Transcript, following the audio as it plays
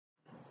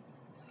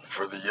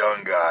For the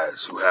young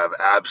guys who have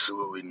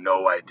absolutely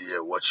no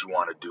idea what you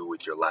want to do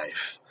with your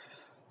life,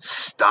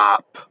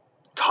 stop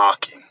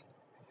talking,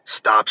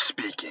 stop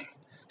speaking,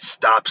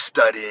 stop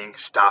studying,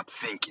 stop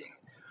thinking.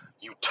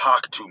 You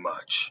talk too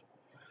much.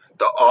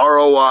 The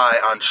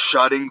ROI on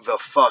shutting the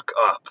fuck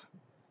up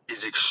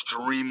is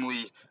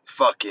extremely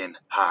fucking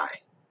high.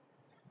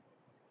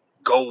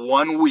 Go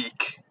 1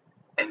 week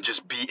and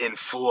just be in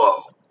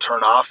flow.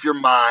 Turn off your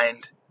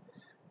mind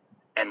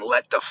and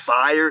let the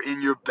fire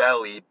in your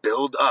belly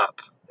build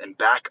up and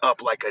back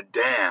up like a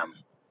dam.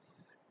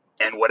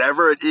 And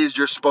whatever it is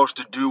you're supposed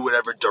to do,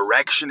 whatever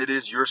direction it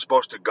is you're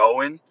supposed to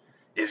go in,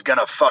 is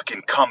gonna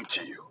fucking come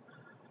to you.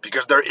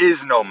 Because there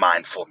is no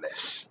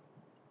mindfulness.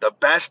 The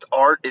best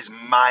art is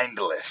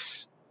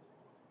mindless.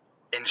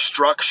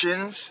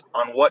 Instructions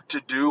on what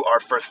to do are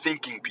for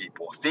thinking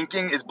people.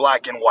 Thinking is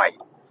black and white.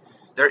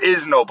 There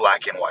is no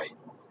black and white.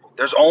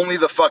 There's only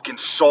the fucking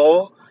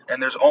soul,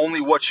 and there's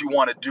only what you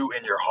want to do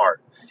in your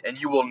heart. And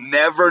you will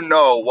never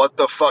know what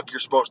the fuck you're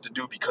supposed to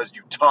do because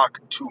you talk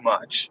too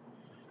much.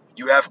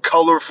 You have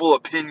colorful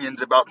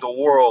opinions about the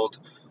world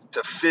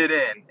to fit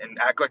in and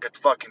act like a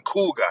fucking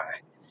cool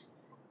guy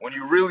when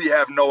you really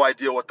have no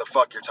idea what the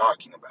fuck you're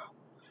talking about.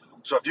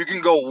 So if you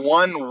can go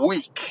 1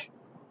 week,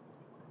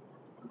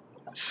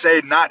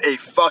 say not a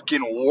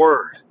fucking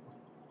word,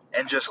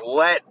 and just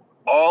let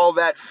all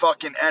that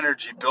fucking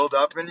energy build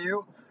up in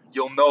you,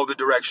 you'll know the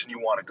direction you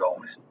want to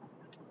go in.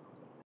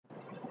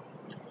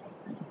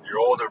 Your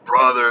older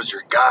brothers,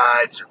 your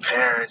guides, your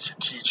parents, your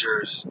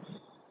teachers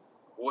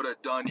would have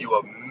done you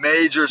a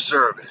major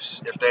service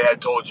if they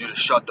had told you to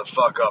shut the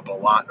fuck up a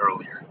lot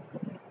earlier.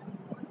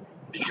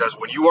 Because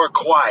when you are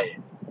quiet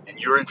and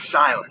you're in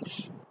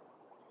silence,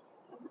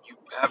 you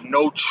have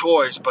no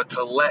choice but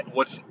to let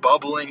what's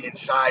bubbling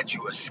inside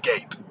you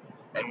escape.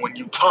 And when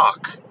you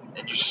talk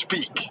and you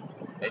speak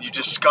and you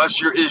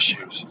discuss your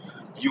issues,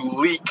 you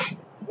leak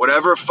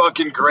whatever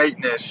fucking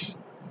greatness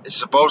is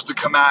supposed to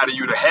come out of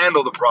you to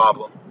handle the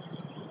problem.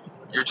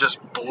 You're just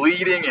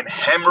bleeding and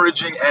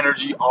hemorrhaging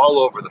energy all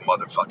over the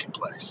motherfucking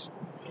place.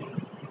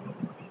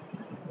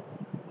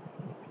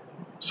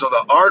 So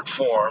the art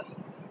form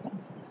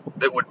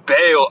that would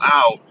bail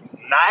out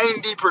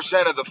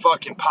 90% of the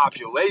fucking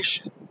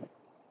population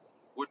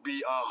would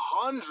be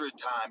 100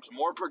 times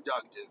more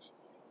productive,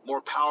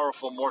 more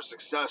powerful, more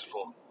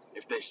successful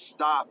if they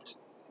stopped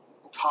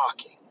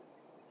talking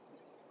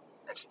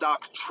and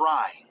stopped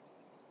trying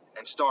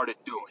and started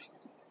doing.